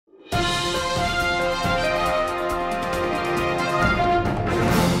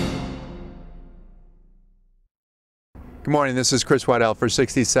Good morning, this is Chris Waddell for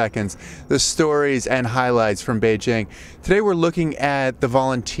 60 Seconds, the stories and highlights from Beijing. Today we're looking at the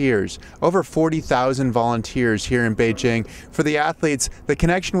volunteers. Over 40,000 volunteers here in Beijing. For the athletes, the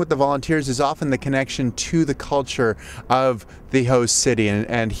connection with the volunteers is often the connection to the culture of the host city.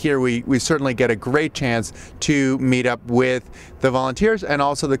 And here we certainly get a great chance to meet up with the volunteers and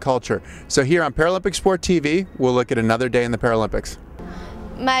also the culture. So here on Paralympic Sport TV, we'll look at another day in the Paralympics.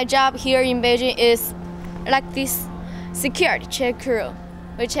 My job here in Beijing is like this. Security check crew.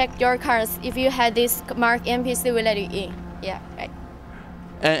 We check your cars. If you had this mark NPC, we let you in. Yeah, right.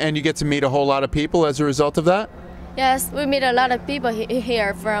 And you get to meet a whole lot of people as a result of that? Yes, we meet a lot of people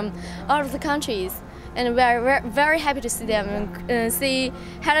here from all of the countries. And we're very happy to see them and say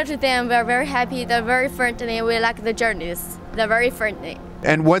hello to them. We're very happy. They're very friendly. We like the journalists. They're very friendly.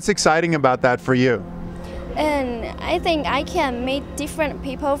 And what's exciting about that for you? And I think I can meet different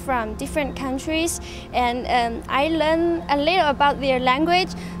people from different countries, and I learn a little about their language.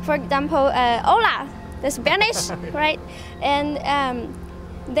 For example, hola, the Spanish, right? And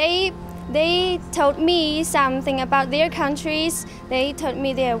they told me something about their countries. They told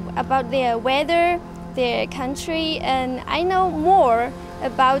me about their weather, their country, and I know more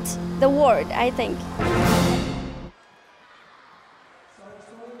about the world, I think.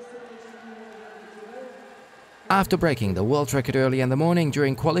 After breaking the world record early in the morning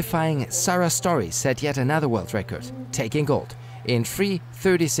during qualifying, Sarah Story set yet another world record, taking gold in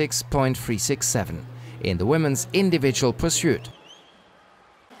 3:36.367 in the women's individual pursuit.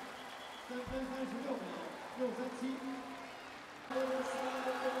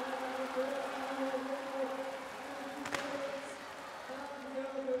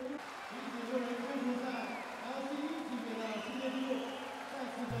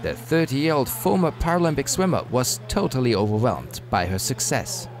 The 30-year-old former Paralympic swimmer was totally overwhelmed by her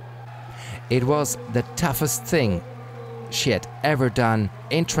success. It was the toughest thing she had ever done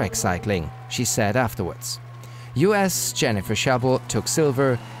in track cycling, she said afterwards. US Jennifer Shabel took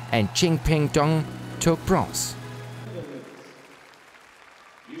silver and Jingping Dong took bronze.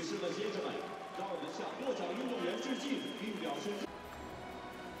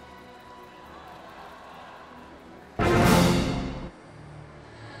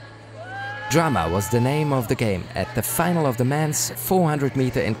 Drama was the name of the game at the final of the men's 400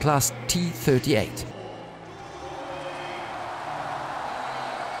 meter in class T38.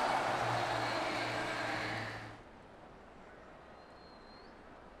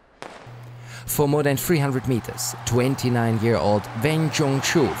 For more than 300 meters, 29-year-old Wen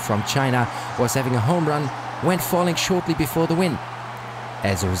Zhongshu from China was having a home run when falling shortly before the win.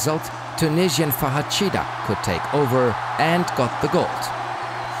 As a result, Tunisian Fahad Chida could take over and got the gold.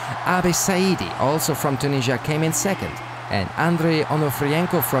 Abe Saidi, also from Tunisia, came in second, and Andrei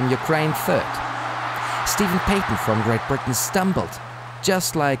Onofrienko from Ukraine third. Stephen Payton from Great Britain stumbled,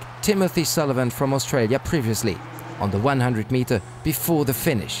 just like Timothy Sullivan from Australia previously, on the 100 meter before the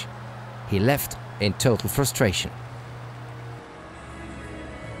finish. He left in total frustration.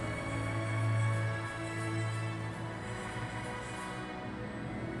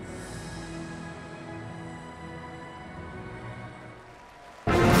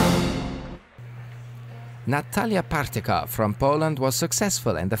 Natalia Partyka from Poland was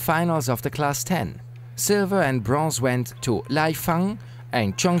successful in the finals of the Class 10. Silver and bronze went to Lai Fang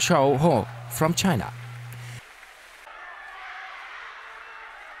and Zhong Xiaoho from China.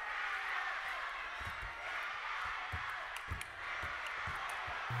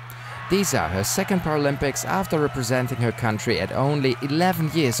 These are her second Paralympics after representing her country at only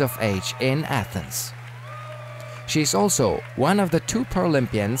 11 years of age in Athens. She is also one of the two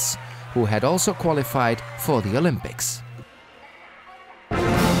Paralympians who had also qualified for the Olympics.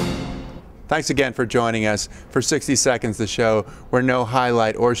 Thanks again for joining us for 60 Seconds, the show where no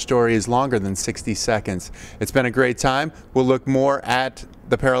highlight or story is longer than 60 seconds. It's been a great time. We'll look more at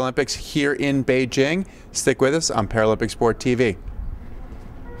the Paralympics here in Beijing. Stick with us on Paralympic Sport TV.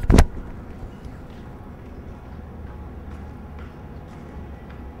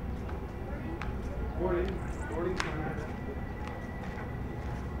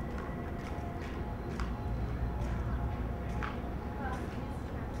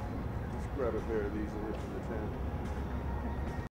 Grab a pair of these and hit from the 10.